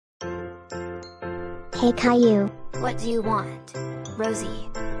Hey Caillou. What do you want, Rosie?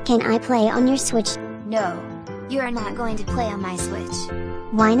 Can I play on your Switch? No. You are not going to play on my Switch.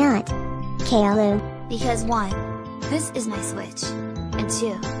 Why not? Caillou. Because 1. This is my Switch. And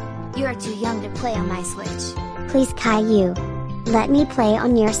 2. You are too young to play on my Switch. Please Caillou. Let me play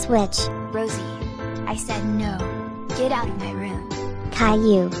on your Switch. Rosie. I said no. Get out of my room.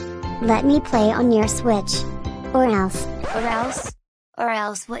 Caillou. Let me play on your Switch. Or else. Or else? Or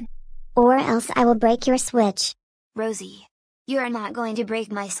else what? Or else I will break your Switch. Rosie. You are not going to break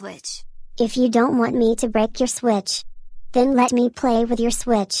my Switch. If you don't want me to break your Switch, then let me play with your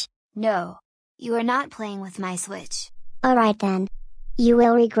Switch. No. You are not playing with my Switch. Alright then. You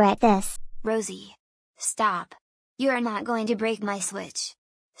will regret this. Rosie. Stop. You are not going to break my Switch.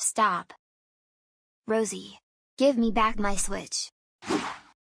 Stop. Rosie. Give me back my Switch.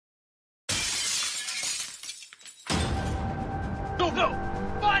 Go!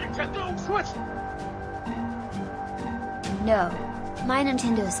 My Nintendo Switch! No. My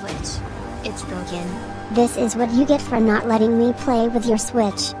Nintendo Switch. It's broken. This is what you get for not letting me play with your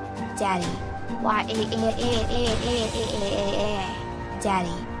Switch. Daddy. Why? Daddy.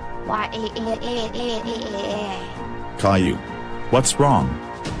 Why? Caillou. What's wrong?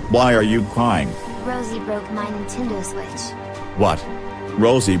 Why are you crying? Rosie broke my Nintendo Switch. What?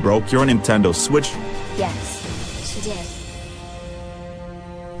 Rosie broke your Nintendo Switch? Yes. She did.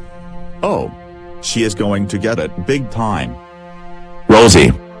 Oh. She is going to get it big time.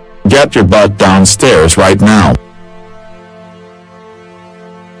 Rosie. Get your butt downstairs right now.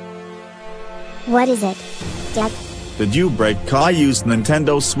 What is it? Dad? Did you break Caillou's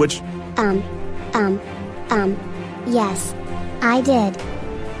Nintendo Switch? Yes. I did.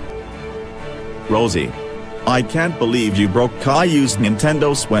 Rosie. I can't believe you broke Caillou's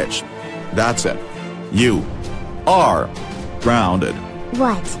Nintendo Switch. That's it. You are grounded.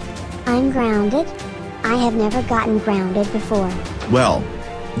 What? I'm grounded? I have never gotten grounded before. Well,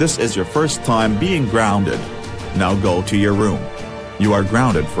 this is your first time being grounded. Now go to your room. You are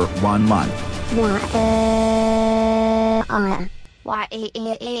grounded for 1 month. Why?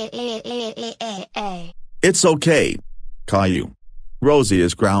 It's okay, Caillou. Rosie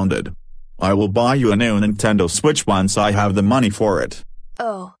is grounded. I will buy you a new Nintendo Switch once I have the money for it.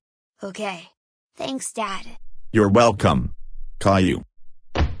 Oh. Okay. Thanks, Dad. You're welcome, Caillou.